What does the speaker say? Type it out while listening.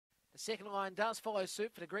second line does follow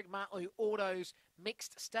suit for the Greg Martley Autos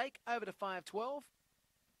Mixed Stake over to 5.12.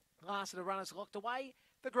 Last of the runners locked away.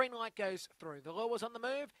 The green light goes through. The lure was on the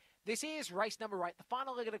move. This is race number 8, the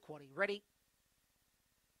final leg of the quaddie. Ready?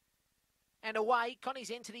 And away, Connie's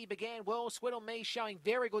entity began well. Sweat on Me showing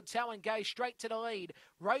very good toe and goes straight to the lead.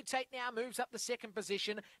 Rotate now moves up the second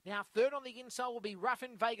position. Now third on the inside will be Rough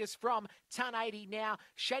in Vegas from Ton 80. Now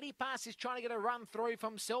Shady Pass is trying to get a run through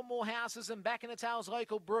from Selmore Houses and back in the tails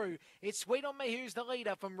Local Brew. It's Sweet on Me who's the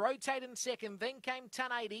leader from Rotate in second. Then came Ton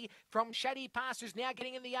 80 from Shady Pass who's now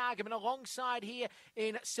getting in the argument alongside here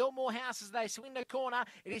in Selmore Houses. They swing the corner.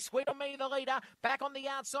 It is Sweet on Me the leader. Back on the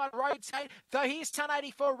outside Rotate. Though here's Ton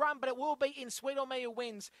 80 for a run, but it will be in Sweet on Me who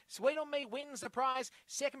wins. Sweet on Me wins the prize.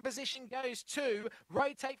 Second position goes to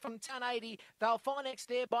Rotate from Ton 80. They'll follow next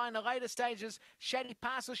there by in the later stages. Shady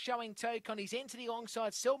Parcel showing toe on his entity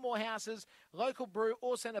alongside Selmore Houses. Local Brew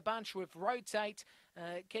also in a bunch with Rotate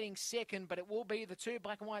getting second, but it will be the two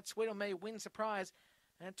black and white. Sweet on Me wins the prize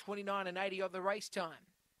at 29 and 80 of the race time.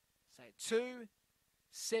 So 2,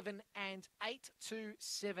 7 and 8. 2,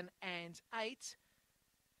 7 and 8.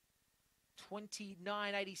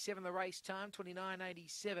 29.87 the race time,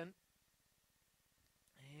 29.87.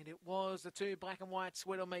 And it was the two black and white.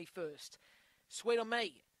 Sweet on Me first. Sweet on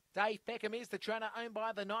Me. Dave Peckham is the trainer, owned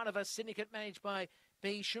by the Night of Us Syndicate, managed by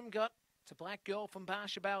B. Shumgut. It's a black girl from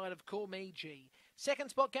Barsha Ballad of Call Me G. Second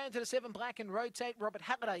spot going to the 7 black and Rotate. Robert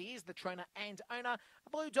Halliday is the trainer and owner. A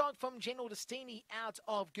blue dog from General Destini out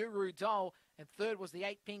of Guru Dole. And third was the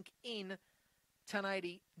 8 pink in Ton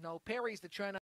 80. Noel Perry's the trainer.